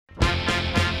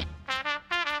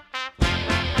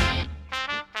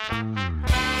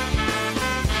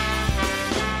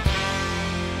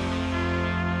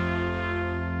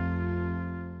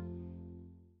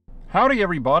Howdy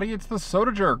everybody, it's the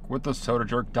Soda Jerk with the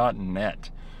sodajerk.net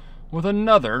with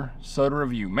another soda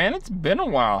review. Man, it's been a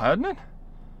while, hasn't it?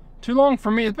 Too long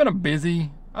for me. It's been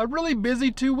a really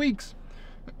busy 2 weeks.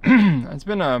 It's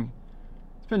been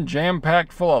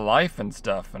jam-packed full of life and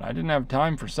stuff, and I didn't have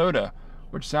time for soda,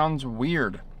 which sounds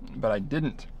weird, but I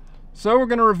didn't. So we're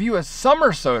going to review a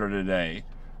summer soda today.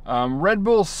 Red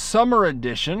Bull Summer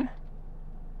Edition.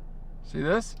 See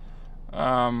this?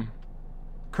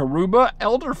 Curuba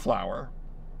Elderflower.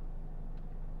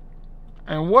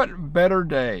 And what better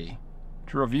day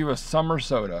to review a summer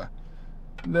soda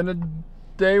than a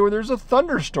day where there's a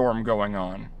thunderstorm going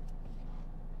on?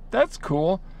 That's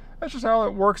cool. That's just how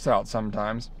it works out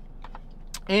sometimes.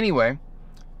 Anyway,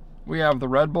 we have the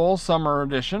Red Bull Summer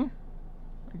Edition.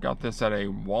 I got this at a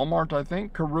Walmart, I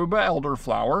think. Curuba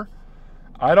Elderflower.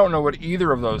 I don't know what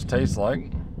either of those taste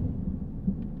like.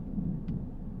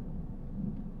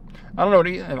 I don't know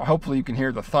what hopefully you can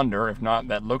hear the thunder. If not,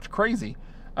 that looked crazy.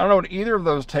 I don't know what either of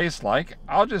those tastes like.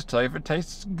 I'll just tell you if it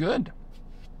tastes good.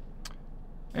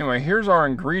 Anyway, here's our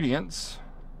ingredients.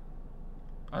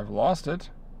 I've lost it.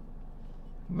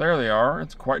 There they are.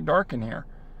 It's quite dark in here.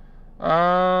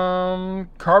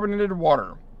 Carbonated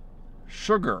water,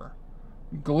 sugar,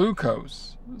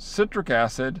 glucose, citric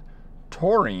acid,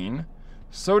 taurine,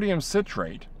 sodium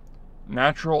citrate,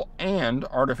 natural and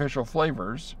artificial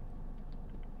flavors,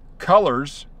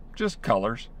 colors, just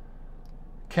colors,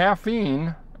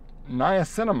 caffeine,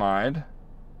 niacinamide,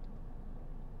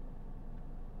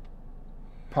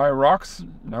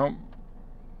 pyridoxine,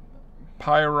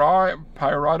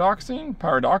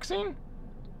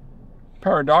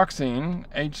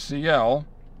 HCl,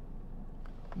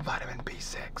 vitamin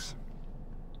B6,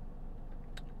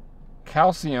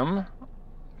 calcium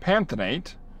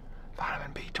panthenate,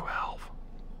 vitamin B12.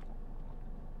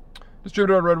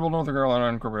 Distributed at Red Bull, North Carolina,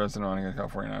 Incorporated,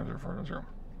 California, 90440.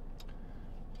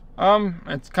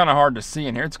 It's kind of hard to see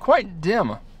in here. It's quite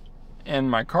dim in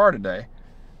my car today,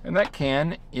 and that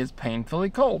can is painfully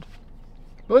cold.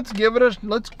 Let's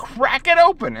crack it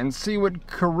open and see what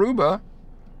Curuba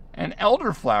and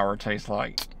Elderflower tastes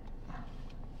like.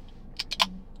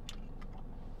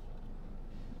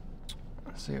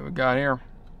 Let's see what we got here.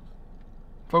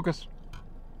 Focus.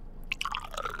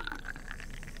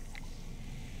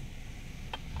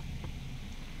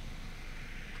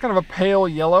 Kind of a pale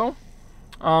yellow.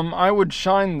 I would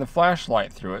shine the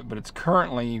flashlight through it, but it's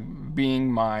currently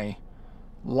being my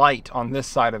light on this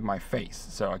side of my face,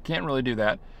 so I can't really do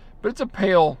that. But it's a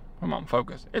pale, come on,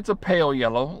 focus. It's a pale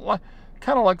yellow,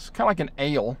 kind of like an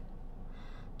ale,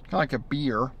 kind of like a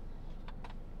beer.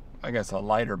 I guess a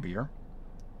lighter beer,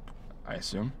 I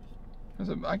assume.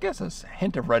 I guess a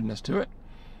hint of redness to it.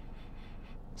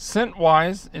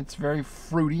 Scent-wise, it's very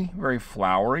fruity, very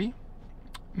flowery.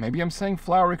 Maybe I'm saying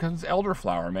flowery because it's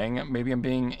elderflower. Maybe I'm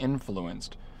being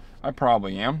influenced. I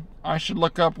probably am. I should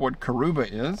look up what Curuba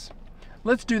is.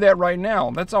 Let's do that right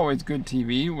now. That's always good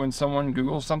TV when someone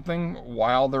Googles something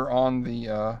while they're on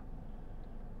the,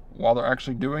 while they're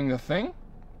actually doing the thing.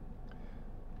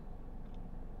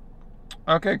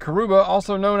 Okay, Curuba,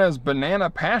 also known as banana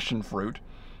passion fruit,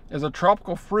 is a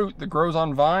tropical fruit that grows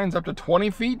on vines up to 20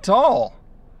 feet tall.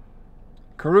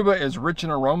 Curuba is rich in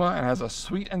aroma and has a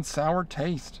sweet and sour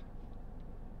taste.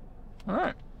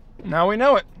 Alright, now we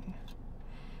know it.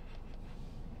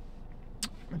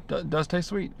 It does taste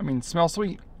sweet. I mean, smell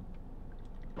sweet.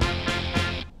 It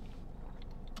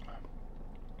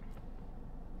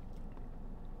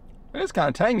is kind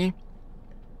of tangy.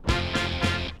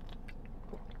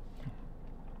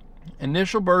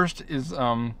 Initial burst is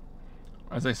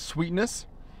as a sweetness,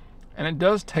 and it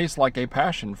does taste like a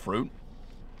passion fruit.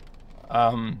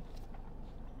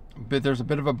 But there's a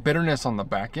bit of a bitterness on the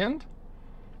back end,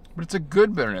 but it's a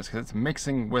good bitterness because it's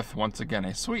mixing with, once again,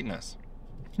 a sweetness.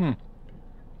 It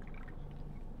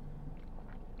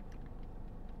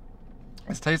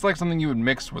tastes like something you would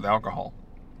mix with alcohol.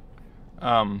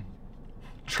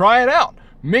 Try it out.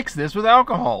 Mix this with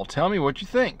alcohol. Tell me what you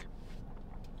think.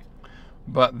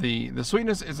 But the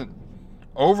sweetness isn't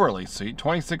overly sweet.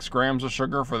 26 grams of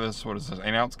sugar for this, what is this,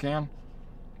 8-ounce can?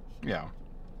 Yeah.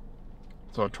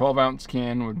 So a 12-ounce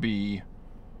can would be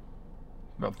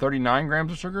about 39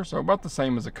 grams of sugar, so about the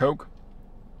same as a Coke.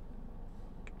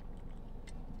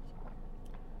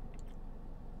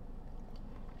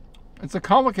 It's a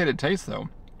complicated taste, though.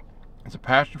 It's a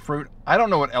passion fruit. I don't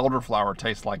know what elderflower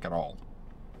tastes like at all.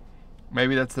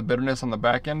 Maybe that's the bitterness on the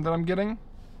back end that I'm getting.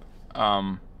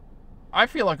 I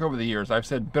feel like over the years I've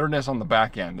said bitterness on the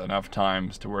back end enough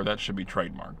times to where that should be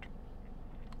trademarked.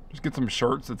 Just get some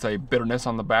shirts that say bitterness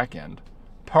on the back end.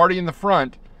 Party in the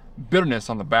front, bitterness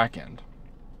on the back end.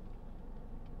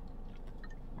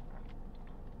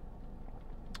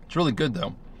 It's really good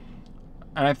though.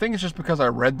 And I think it's just because I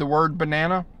read the word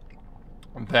banana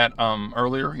that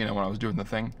earlier, you know, when I was doing the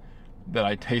thing, that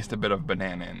I taste a bit of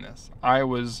banana in this. I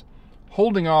was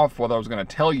holding off whether I was going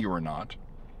to tell you or not,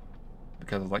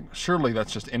 because I was like, surely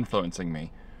that's just influencing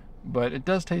me. But it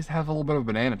does have a little bit of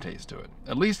banana taste to it,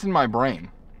 at least in my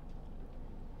brain.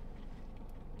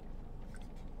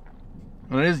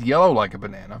 And it is yellow like a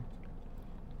banana.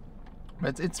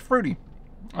 It's fruity.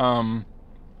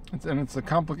 It's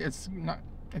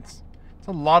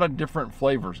a lot of different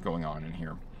flavors going on in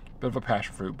here. Bit of a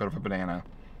passion fruit, bit of a banana.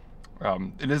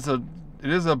 It is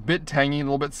a bit tangy, a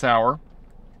little bit sour.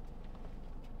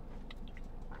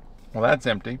 Well, that's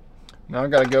empty. Now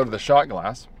I've got to go to the shot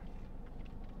glass.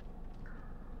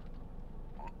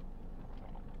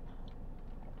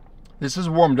 This is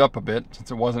warmed up a bit since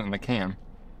it wasn't in the can.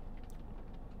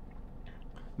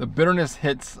 The bitterness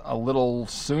hits a little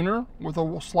sooner with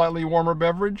a slightly warmer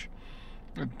beverage.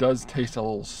 It does taste a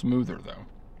little smoother though,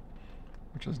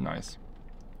 which is nice.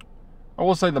 I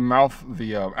will say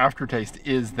the aftertaste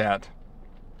is that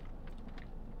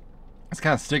it's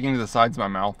kind of sticking to the sides of my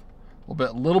mouth, a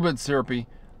little bit syrupy,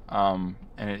 and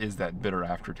it is that bitter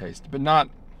aftertaste, but not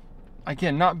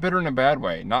bitter in a bad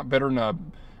way, not bitter in a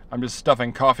I'm just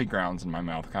stuffing coffee grounds in my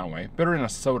mouth kind of way, bitter in a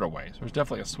soda way. So there's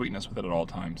definitely a sweetness with it at all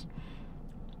times.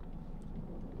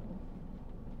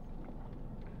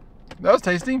 That was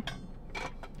tasty.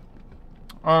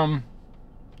 My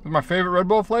favorite Red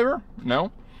Bull flavor?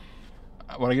 No.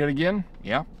 Would I get it again?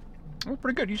 Yeah. It was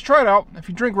pretty good. You should try it out. If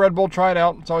you drink Red Bull, try it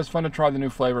out. It's always fun to try the new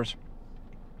flavors.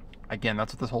 Again,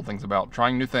 that's what this whole thing's about.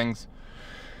 Trying new things.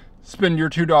 Spend your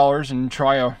 $2 and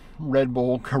try a Red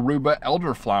Bull Curuba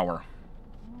Elderflower.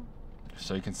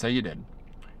 So you can say you did.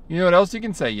 You know what else you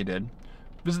can say you did?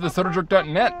 Visit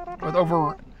thesodajerk.net with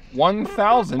over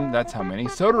 1,000, that's how many,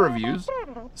 soda reviews.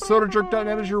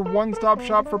 Sodajerk.net is your one-stop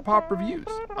shop for pop reviews.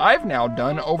 I've now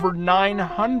done over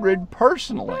 900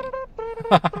 personally.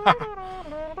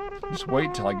 Just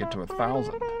wait till I get to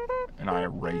 1,000 and I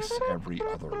erase every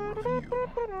other review.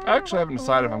 I actually haven't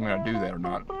decided if I'm going to do that or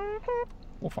not.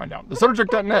 We'll find out.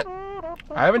 Thesodajerk.net.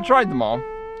 I haven't tried them all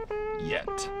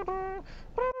yet.